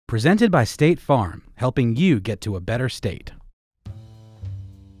Presented by State Farm, helping you get to a better state.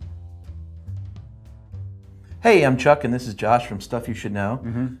 Hey, I'm Chuck, and this is Josh from Stuff You Should Know.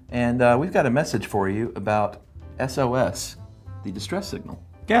 And we've got a message for you about SOS, the distress signal.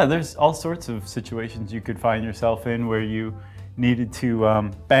 Yeah, there's all sorts of situations you could find yourself in where you needed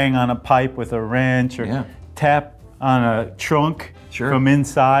to bang on a pipe with a wrench or tap on a trunk from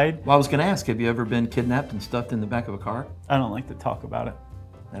inside. Well, I was going to ask, have you ever been kidnapped and stuffed in the back of a car? I don't like to talk about it.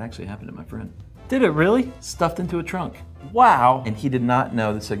 That actually happened to my friend. Did it really? Stuffed into a trunk. Wow. And he did not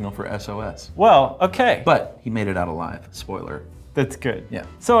know the signal for SOS. Well, okay. But he made it out alive. Spoiler. That's good. Yeah.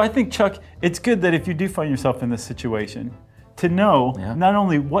 So I think, Chuck, it's good that if you do find yourself in this situation, to know not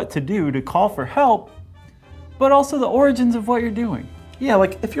only what to do to call for help, but also the origins of what you're doing. Yeah,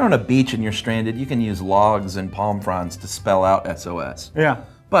 like if you're on a beach and you're stranded, you can use logs and palm fronds to spell out SOS. Yeah.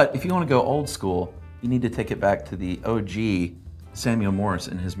 But if you want to go old school, you need to take it back to the OG Samuel Morse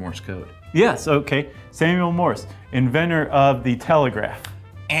and his Morse code. Yes, okay. Samuel Morse, inventor of the telegraph.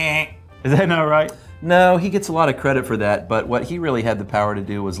 Is that not right? No, he gets a lot of credit for that, but what he really had the power to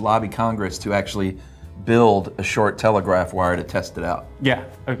do was lobby Congress to actually build a short telegraph wire to test it out. Yeah,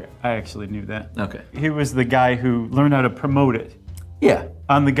 okay. I actually knew that. Okay. He was the guy who learned how to promote it. Yeah.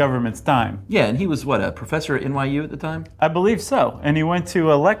 On the government's dime. Yeah, and he was what, a professor at NYU at the time? I believe so. And he went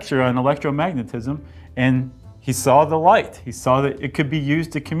to a lecture on electromagnetism and he saw the light. He saw that it could be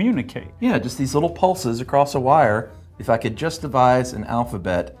used to communicate. Yeah, just these little pulses across a wire. If I could just devise an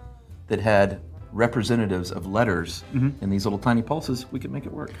alphabet that had representatives of letters in these little tiny pulses, we could make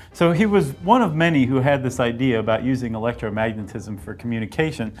it work. So he was one of many who had this idea about using electromagnetism for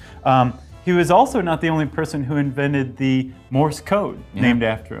communication. He was also not the only person who invented the Morse code named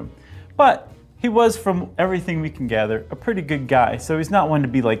after him. But he was, from everything we can gather, a pretty good guy. So he's not one to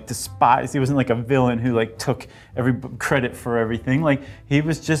be like despised. He wasn't like a villain who like took every credit for everything. Like he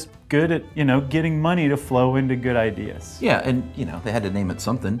was just good at, getting money to flow into good ideas. Yeah, and they had to name it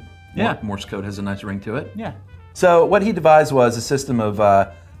something. Yeah. Morse code has a nice ring to it. Yeah. So what he devised was a system of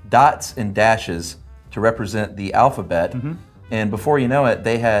dots and dashes to represent the alphabet. And before you know it,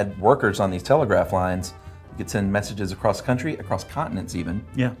 they had workers on these telegraph lines who could send messages across country, across continents even.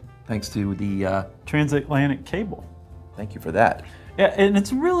 Yeah. Thanks to the transatlantic cable. Thank you for that. Yeah, and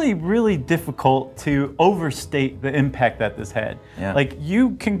it's really, really difficult to overstate the impact that this had. Yeah. Like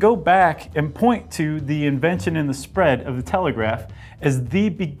you can go back and point to the invention and the spread of the telegraph as the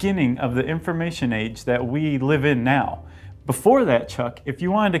beginning of the information age that we live in now. Before that, Chuck, if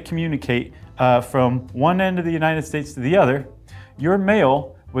you wanted to communicate from one end of the United States to the other, your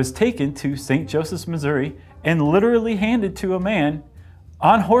mail was taken to St. Joseph's, Missouri, and literally handed to a man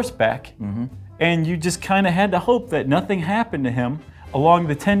on horseback, and you just kind of had to hope that nothing happened to him along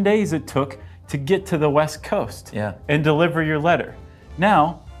the 10 days it took to get to the West Coast and deliver your letter.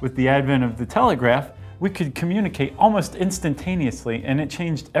 Now, with the advent of the telegraph, we could communicate almost instantaneously, and it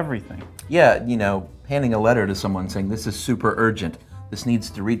changed everything. Yeah, handing a letter to someone saying this is super urgent, this needs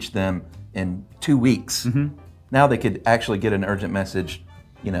to reach them in 2 weeks. Now they could actually get an urgent message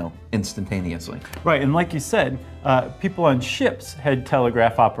instantaneously. Right, and like you said, people on ships had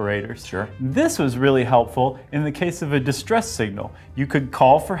telegraph operators. Sure. This was really helpful in the case of a distress signal. You could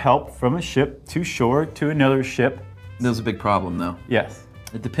call for help from a ship to shore to another ship. There's a big problem though. Yes.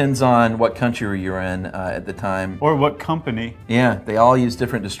 It depends on what country you're in at the time. Or what company. Yeah, they all use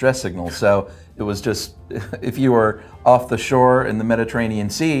different distress signals. So it was just, if you were off the shore in the Mediterranean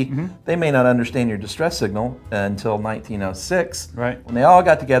Sea, they may not understand your distress signal until 1906. Right. When they all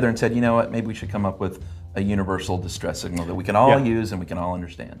got together and said, you know what, maybe we should come up with a universal distress signal that we can all use and we can all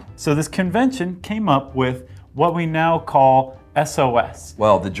understand. So this convention came up with what we now call SOS.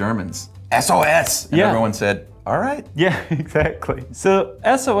 Well, the Germans, SOS! And everyone said, all right. Yeah, exactly. So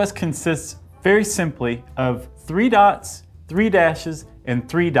SOS consists very simply of 3 dots, 3 dashes, and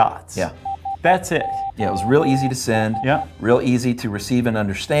 3 dots. Yeah. That's it. Yeah, it was real easy to send, real easy to receive and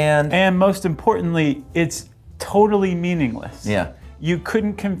understand. And most importantly, it's totally meaningless. Yeah. You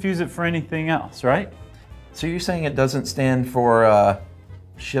couldn't confuse it for anything else, right? So you're saying it doesn't stand for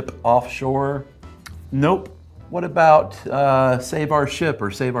ship offshore? Nope. What about save our ship or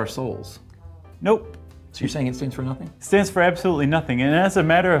save our souls? Nope. So you're saying it stands for nothing? It stands for absolutely nothing. And as a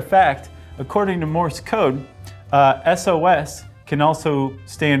matter of fact, according to Morse code, SOS can also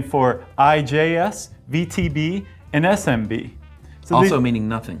stand for IJS, VTB, and SMB. So also meaning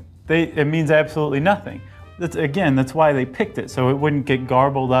nothing. It means absolutely nothing. That's why they picked it, so it wouldn't get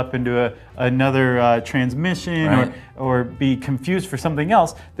garbled up into another transmission or be confused for something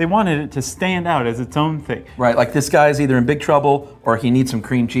else. They wanted it to stand out as its own thing. Right, like this guy's either in big trouble or he needs some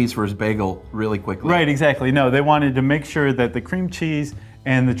cream cheese for his bagel really quickly. Right, exactly. No, they wanted to make sure that the cream cheese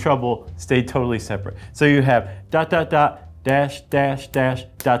and the trouble stayed totally separate. So you have ... dash dash dash ...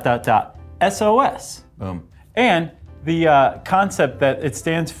 SOS. Boom. And the concept that it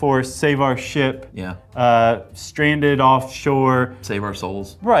stands for save our ship, Yeah. stranded offshore. Save our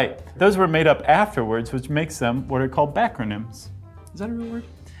souls. Right. Those were made up afterwards, which makes them what are called backronyms. Is that a real word?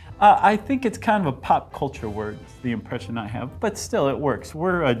 I think it's kind of a pop culture word, the impression I have, but still it works.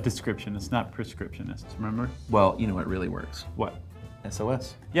 We're a descriptionists, not prescriptionists, remember? Well, you know what really works? What?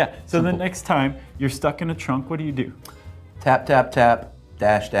 SOS. Yeah, so Simple. the next time you're stuck in a trunk, what do you do? Tap, tap, tap,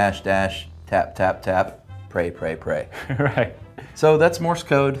 dash, dash, dash, tap, tap, tap, pray, pray, pray. Right. So that's Morse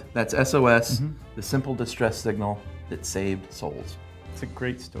code, that's SOS, the simple distress signal that saved souls. It's a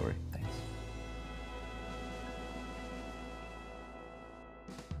great story.